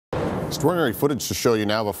Extraordinary footage to show you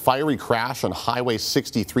now of a fiery crash on Highway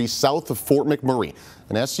 63 south of Fort McMurray.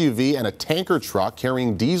 An SUV and a tanker truck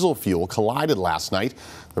carrying diesel fuel collided last night,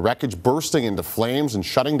 the wreckage bursting into flames and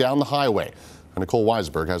shutting down the highway. Nicole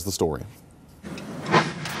Weisberg has the story.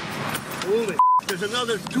 Holy, there's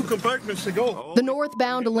another 2 compartments to go. The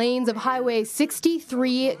northbound lanes of Highway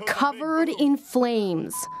 63 covered in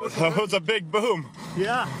flames. That was a big boom.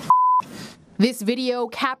 Yeah. This video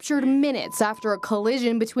captured minutes after a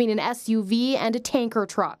collision between an SUV and a tanker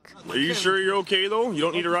truck. Are you sure you're okay though? You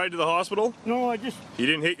don't need a ride to the hospital? No, I just... You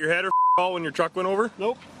didn't hit your head or all when your truck went over?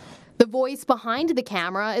 Nope. The voice behind the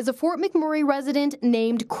camera is a Fort McMurray resident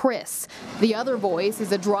named Chris. The other voice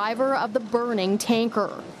is a driver of the burning tanker.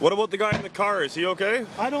 What about the guy in the car? Is he okay?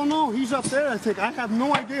 I don't know. He's up there, I think. I have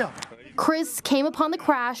no idea. Chris came upon the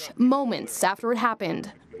crash moments after it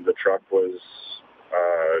happened. The truck was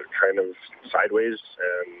kind of sideways,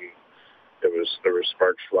 and there were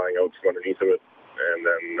sparks flying out from underneath of it, and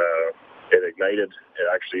then it ignited.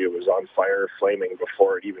 It was on fire, flaming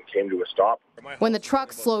before it even came to a stop. When the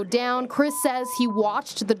truck slowed down, Chris says he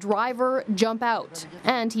watched the driver jump out,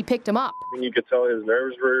 and he picked him up. I mean, you could tell his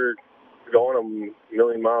nerves were going a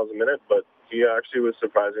million miles a minute, but he actually was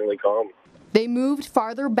surprisingly calm. They moved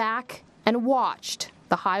farther back and watched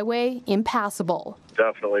the highway impassable.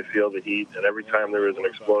 Definitely feel the heat, and every time there was an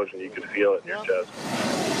explosion, you could feel it in your chest.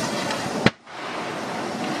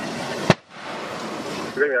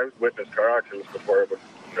 I've witnessed car accidents before, but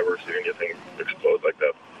never seen anything explode like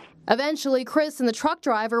that. Eventually, Chris and the truck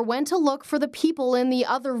driver went to look for the people in the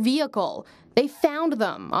other vehicle. They found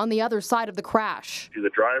them on the other side of the crash. The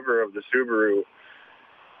driver of the Subaru,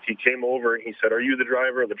 he came over and he said, "Are you the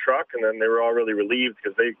driver of the truck?" And then they were all really relieved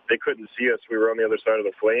because they couldn't see us. We were on the other side of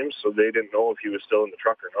the flames, so they didn't know if he was still in the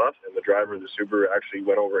truck or not. And the driver of the Subaru actually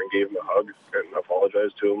went over and gave him a hug and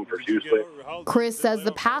apologized to him profusely. Chris says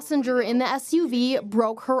the passenger in the SUV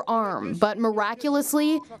broke her arm, but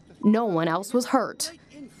miraculously, no one else was hurt.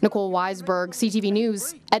 Nicole Weisberg, CTV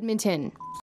News, Edmonton.